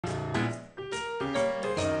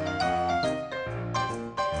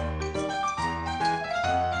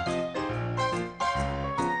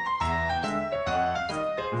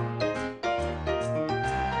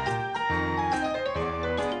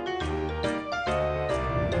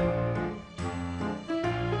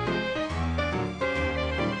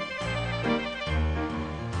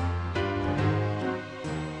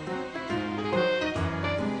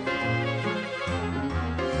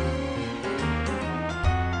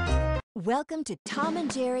Welcome to Tom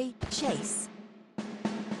and Jerry Chase.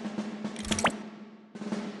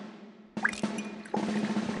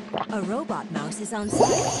 A robot mouse is on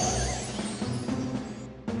site.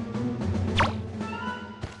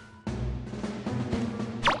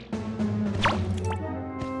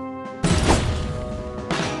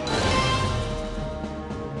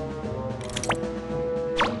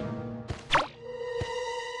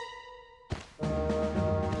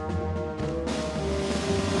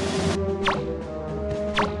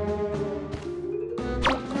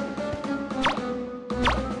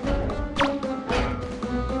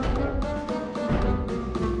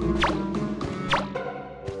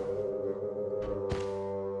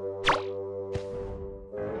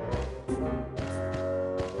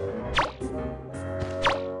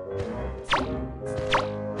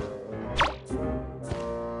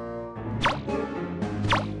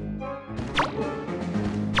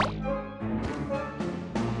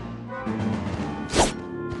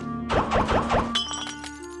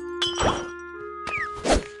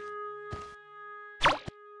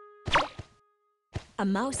 A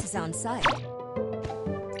mouse is on site.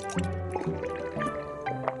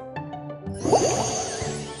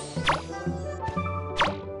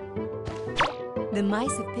 The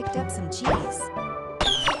mice have picked up some cheese.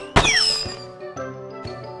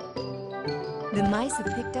 The mice have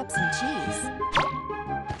picked up some cheese.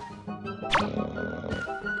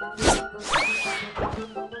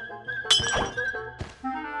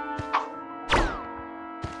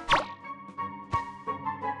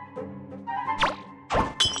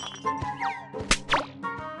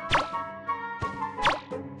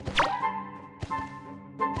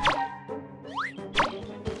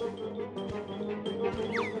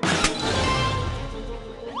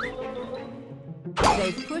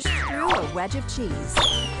 They've pushed through a wedge of cheese.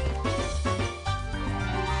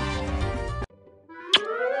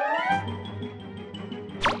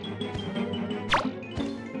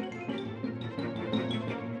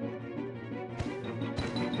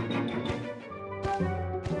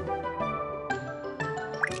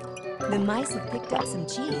 The mice have picked up some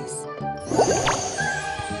cheese.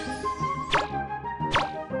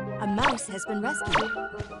 A mouse has been rescued.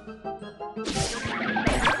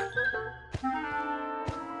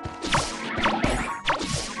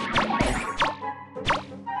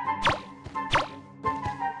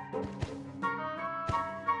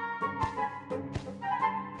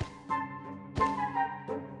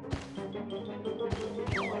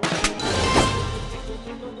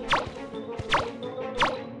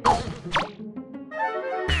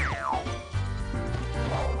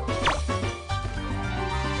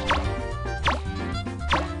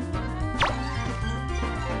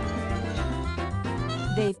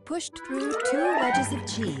 They've pushed through 2 wedges of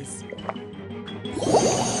cheese.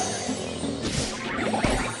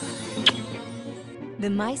 The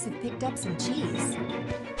mice have picked up some cheese.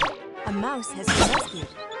 A mouse has been rescued.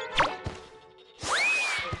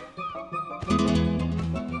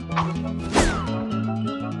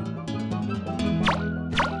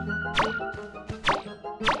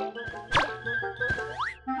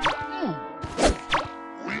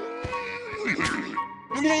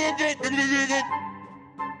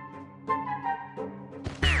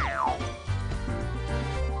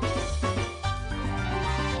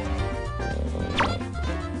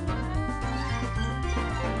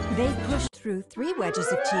 They've pushed through 3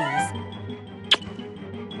 wedges of cheese.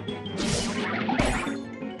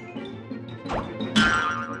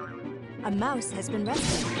 A mouse has been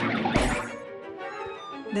rescued.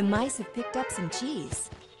 The mice have picked up some cheese.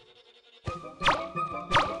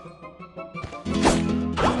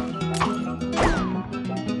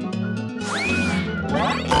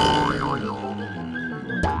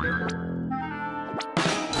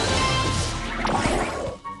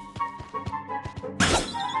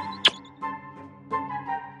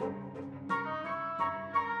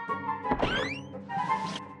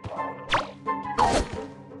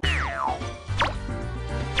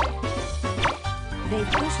 They've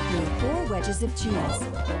pushed through 4 wedges of cheese.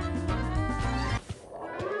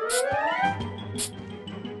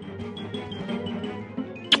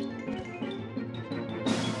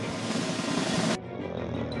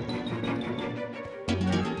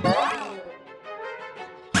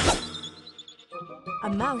 A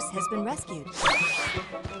mouse has been rescued.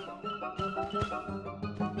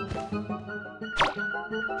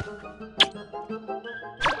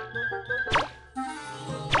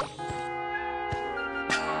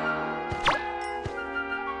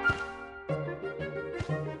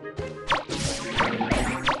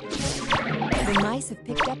 The mice have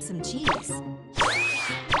picked up some cheese.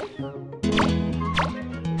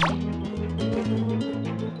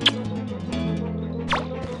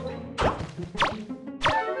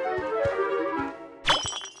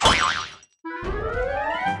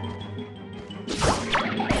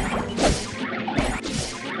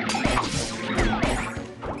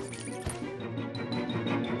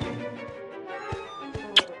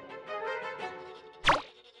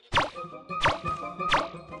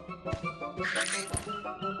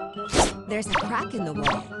 There's a crack in the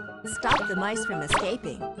wall. Stop the mice from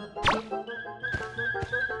escaping.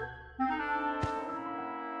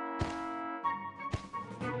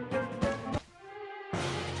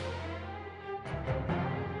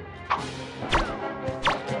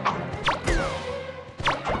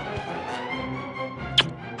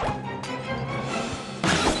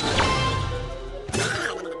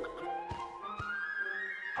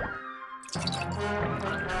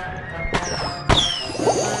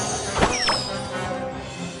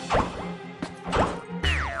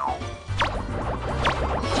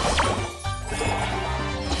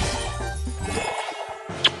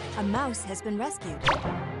 A mouse has been rescued.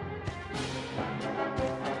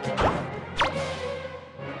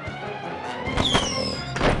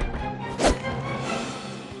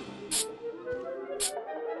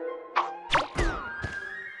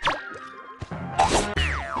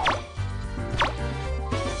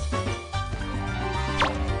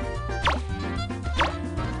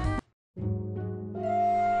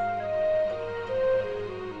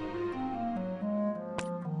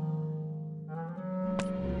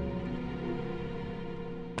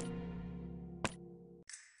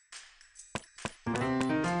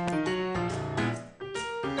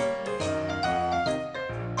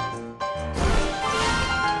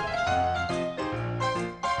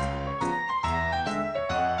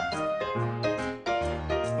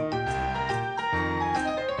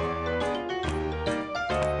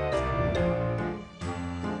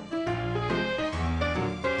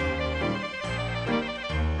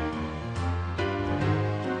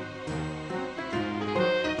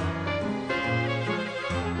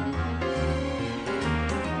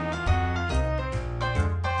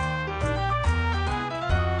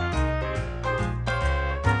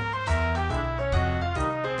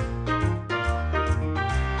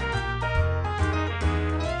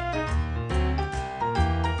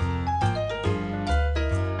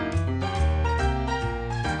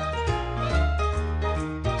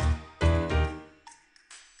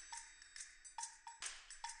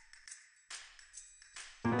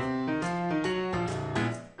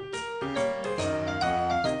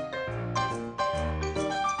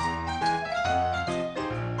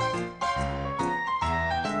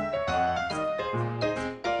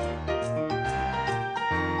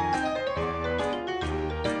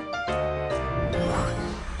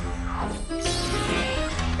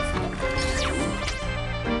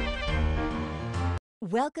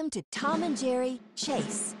 Welcome to Tom and Jerry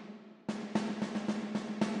Chase.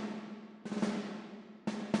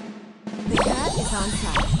 The cat is on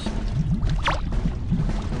site.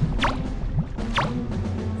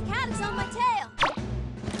 The cat is on my tail.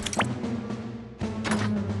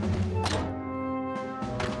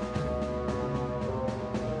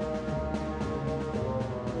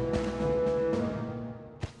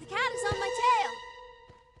 The cat is on my tail.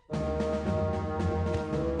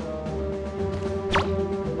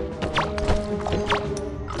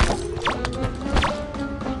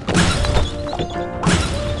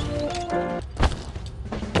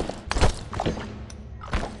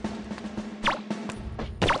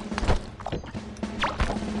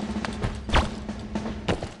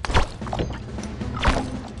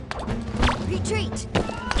 Retreat!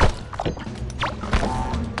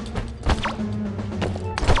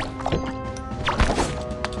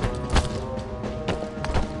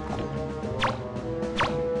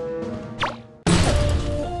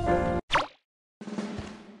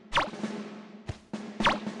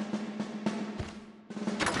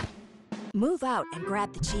 Move out and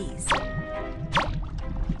grab the cheese.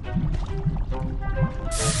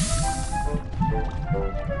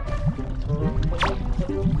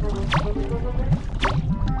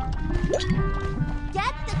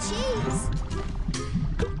 Get the cheese.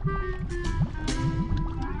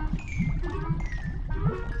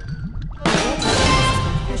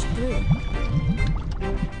 Push through.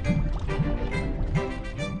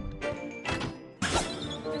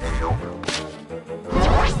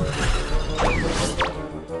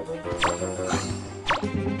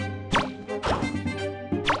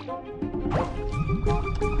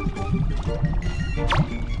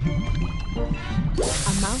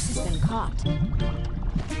 A mouse has been caught.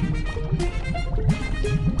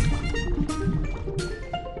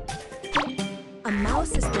 A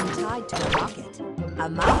mouse has been tied to a rocket. A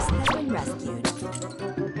mouse has been rescued.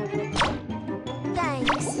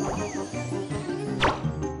 Thanks.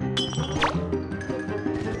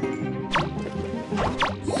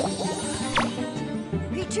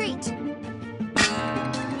 Retreat!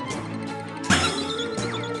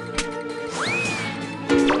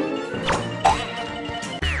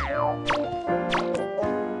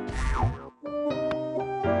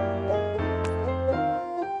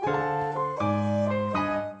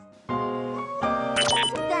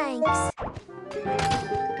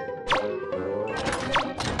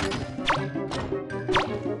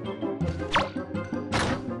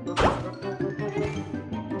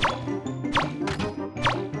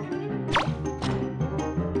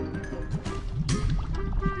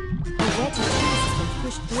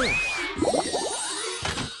 pushed through.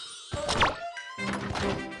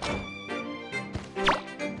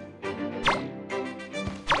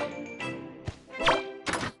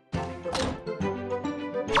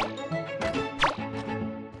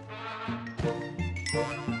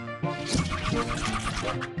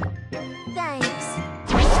 Thanks.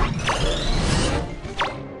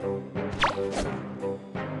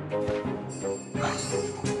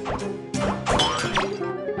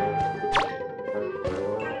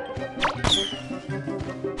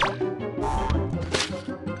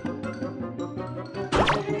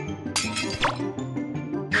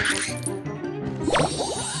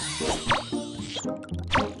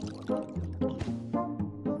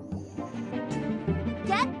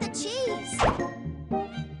 Get the cheese.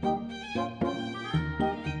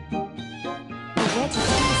 A wedge of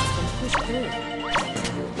cheese has been pushed through.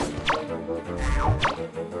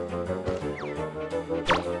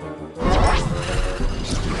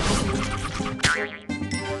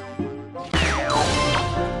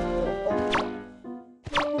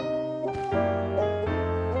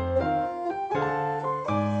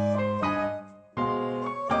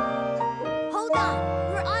 Hold on.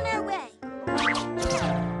 We're on our way.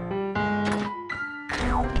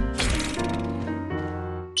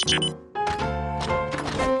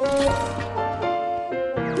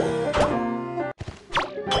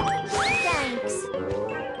 Thanks.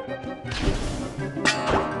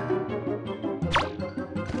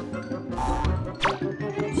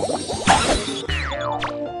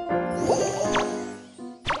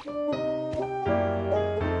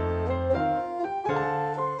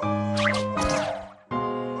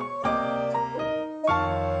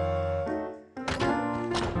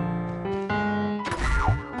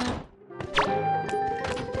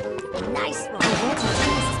 Nice A one. wedge of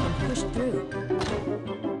cheese has been pushed through.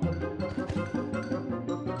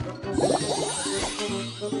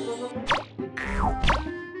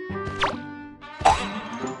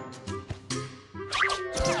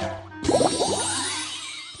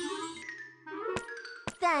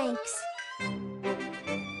 Thanks.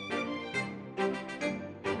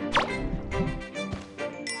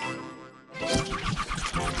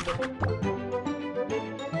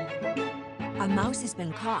 A mouse has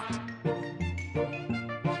been caught.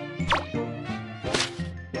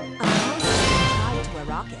 A mouse has been tied to a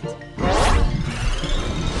rocket.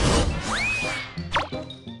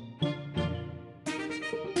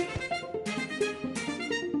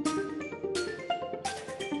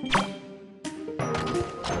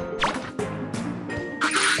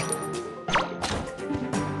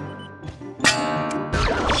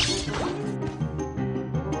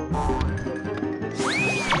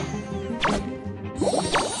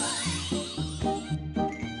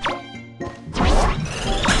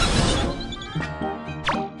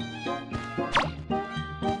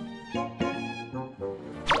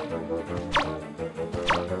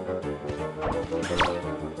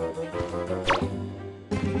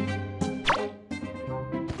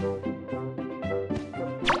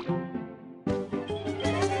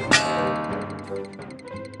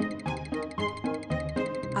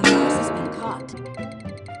 A mouse has been caught.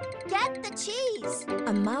 Get the cheese.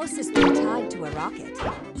 A mouse has been tied to a rocket.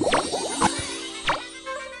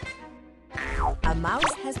 A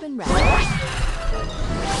mouse has been rescued.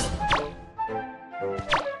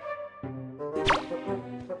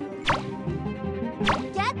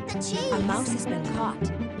 Get the cheese. A mouse has been caught.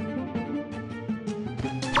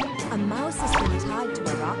 A mouse has been tied to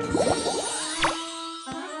a rocket.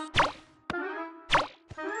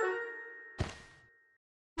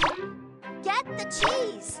 Get the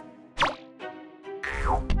cheese.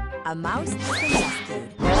 A mouse has been rescued.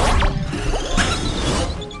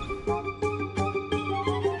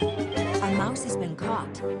 A mouse has been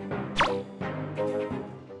caught.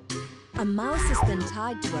 A mouse has been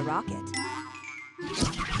tied to a rocket.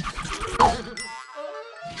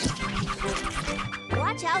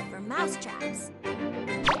 Watch out for mouse traps.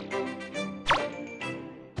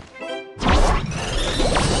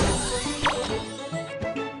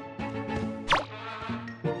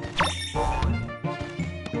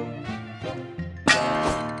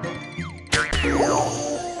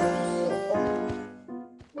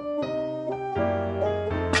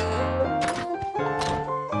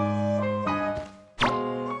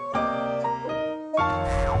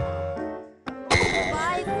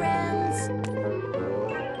 Bye, friends.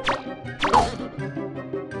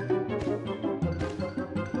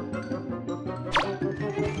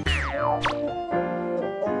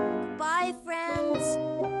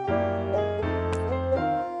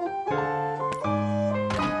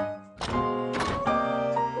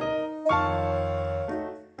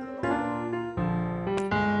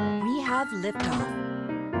 have liftoff.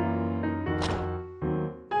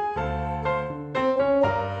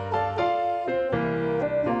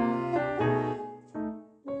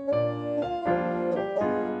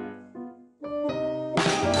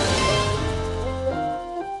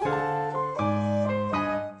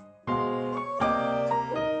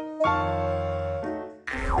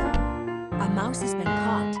 A mouse has been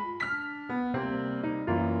caught.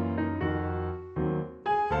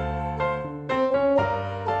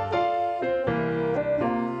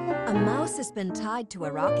 A mouse has been tied to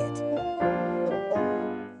a rocket.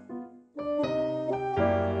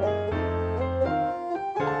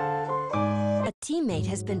 A teammate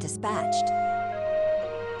has been dispatched.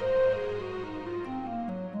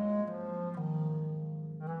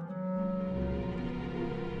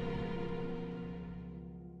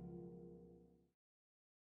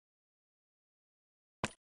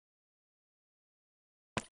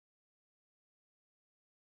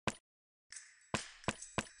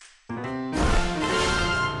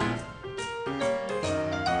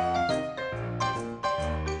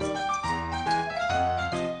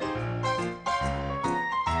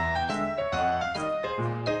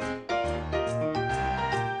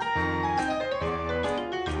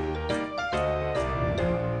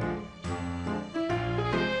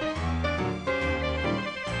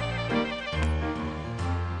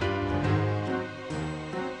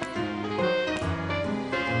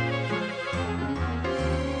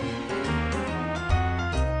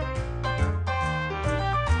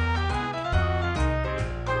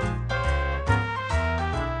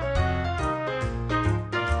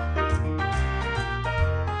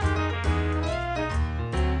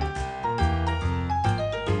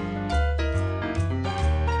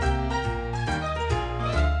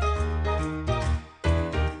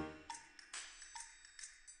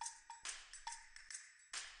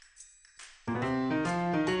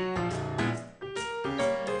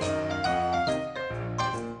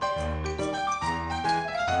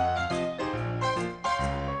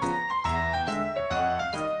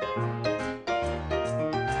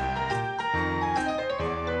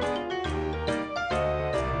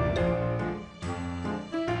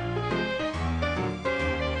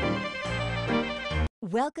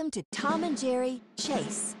 Welcome to Tom and Jerry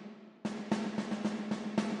Chase.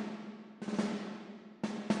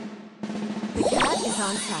 The cat is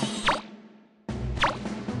on site.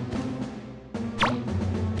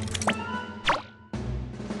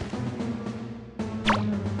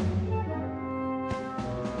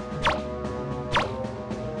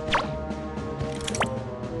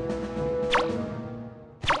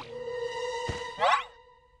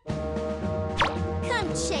 Come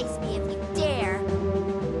chase me if you dare.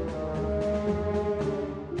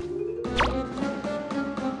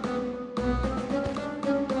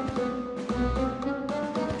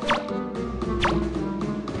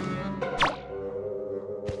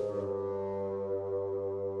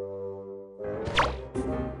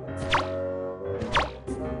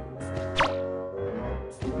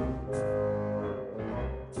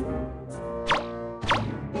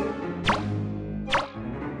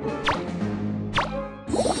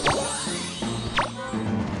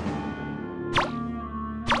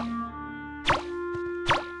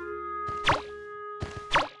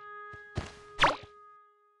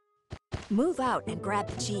 Move out and grab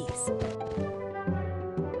the cheese.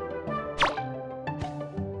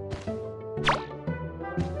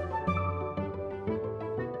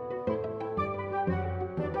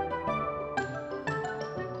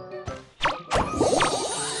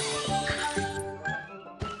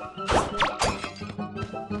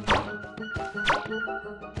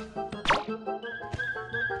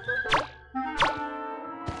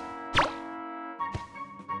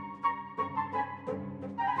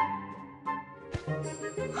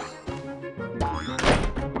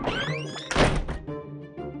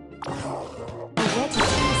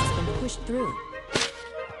 Pushed through.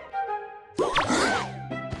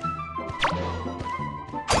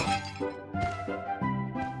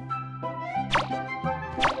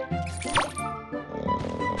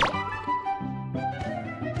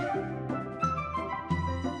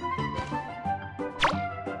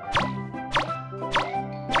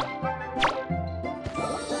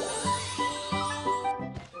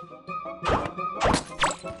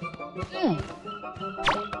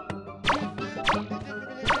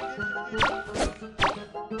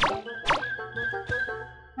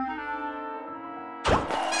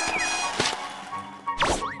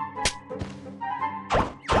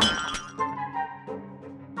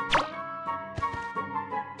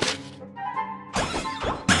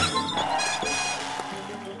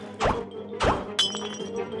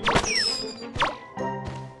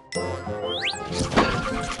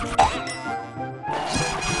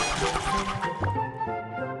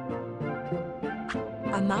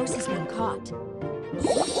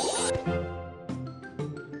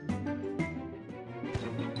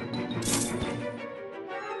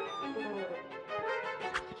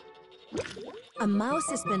 A mouse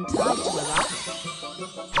has been tied to a rocket.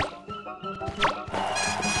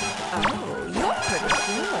 Oh, you're pretty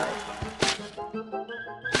good.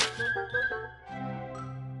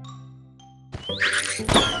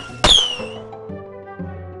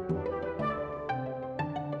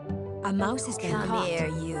 A mouse has been caught. Come here,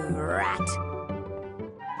 you rat.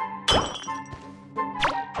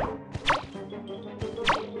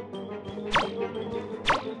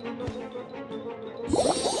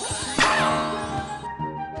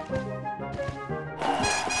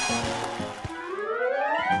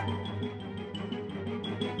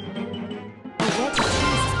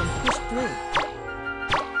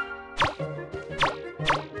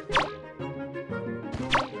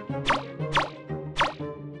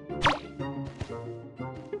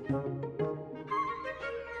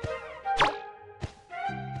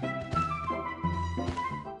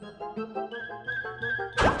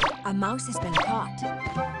 A mouse has been caught.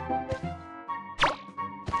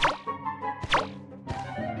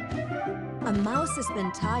 A mouse has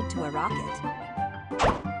been tied to a rocket.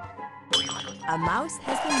 A mouse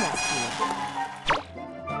has been rescued.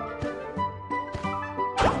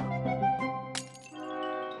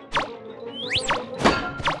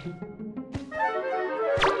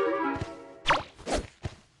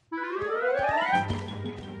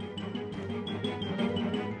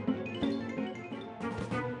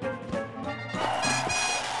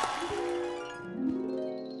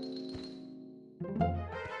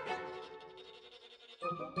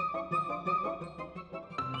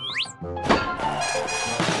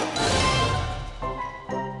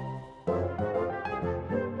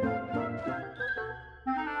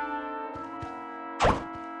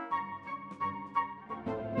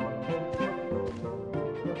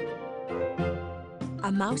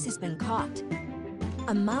 A mouse has been caught.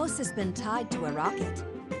 A mouse has been tied to a rocket.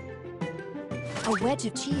 A wedge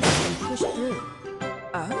of cheese has been pushed through.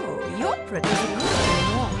 Oh, you're pretty good.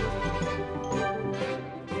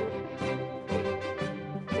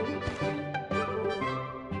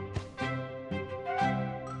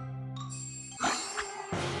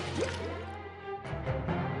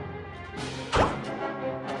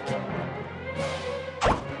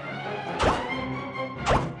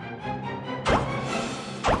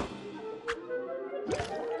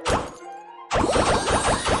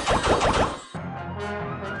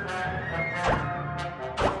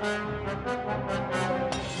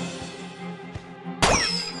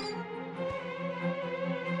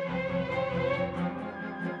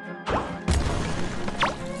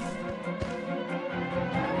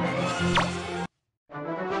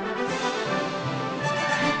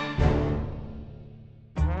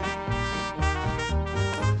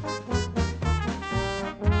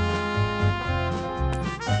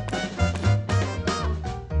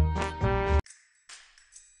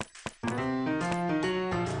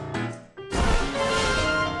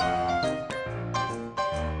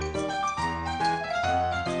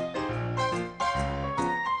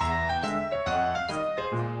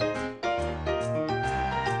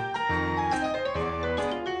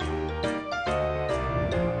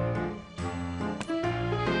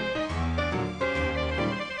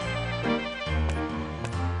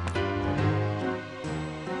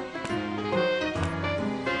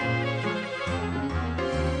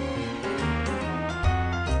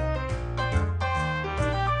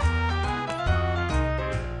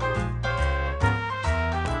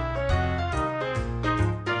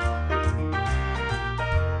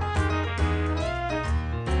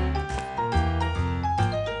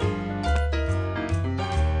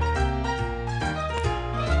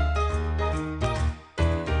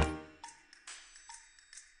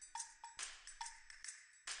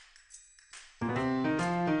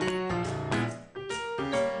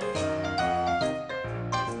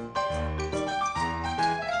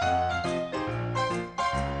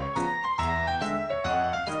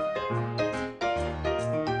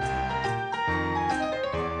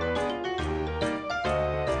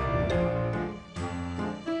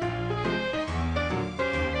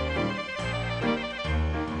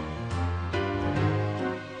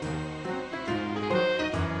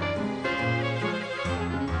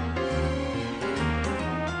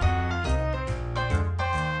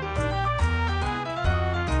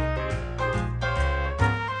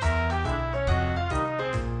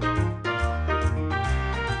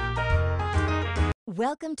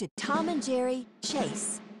 Welcome to Tom and Jerry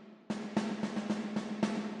Chase.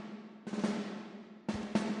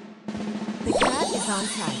 The cat is on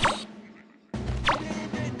site.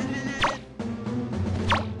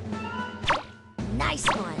 Nice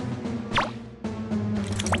one.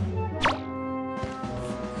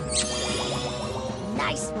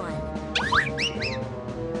 Nice one.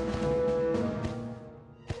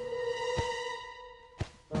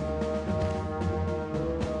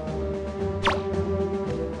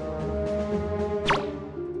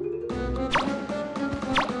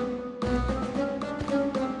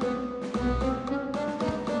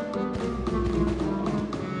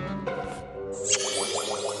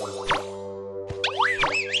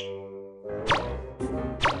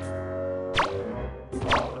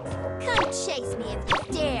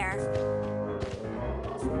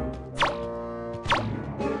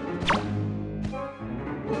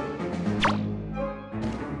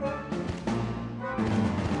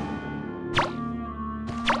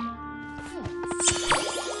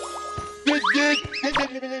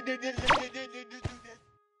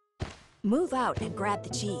 Move out and grab the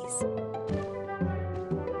cheese.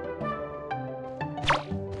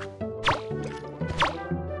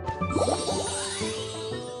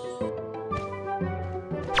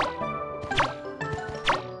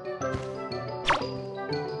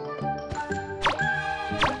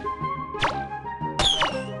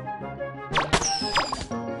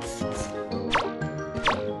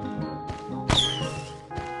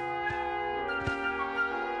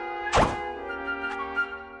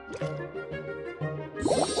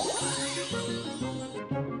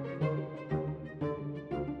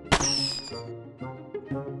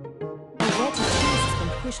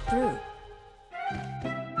 Push through.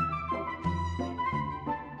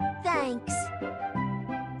 Thanks.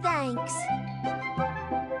 Thanks.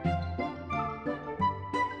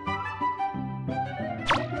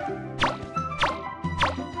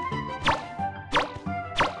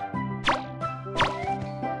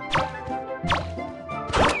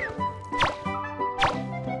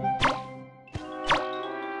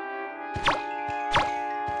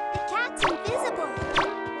 The cat's invisible.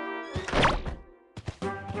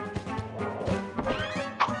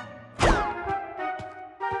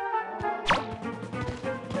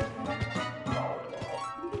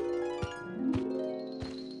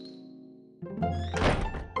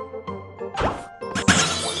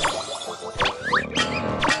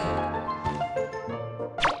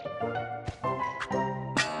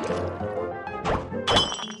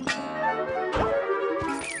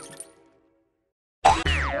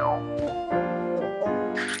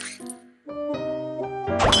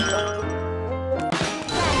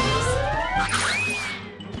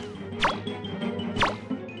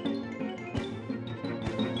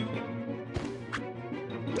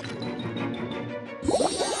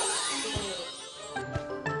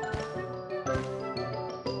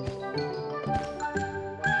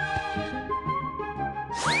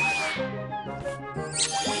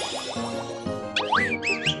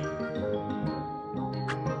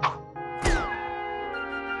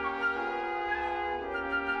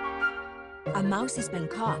 A mouse has been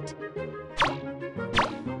caught.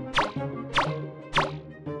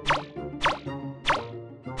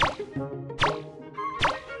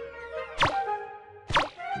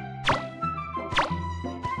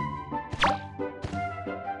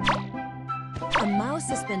 A mouse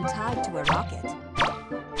has been tied to a rocket.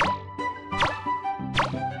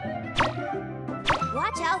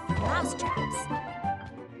 Watch out for mouse traps.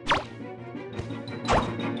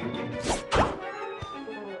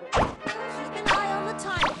 Keep an eye on the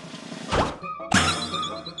timer.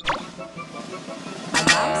 A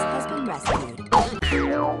mouse has been rescued.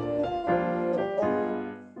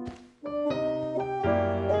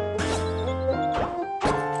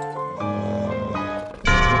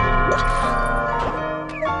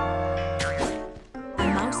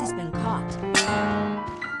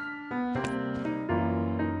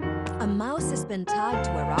 A mouse has been tied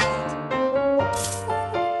to a rocket.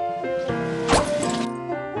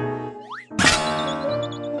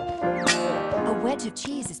 A wedge of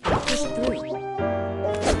cheese has been pushed through.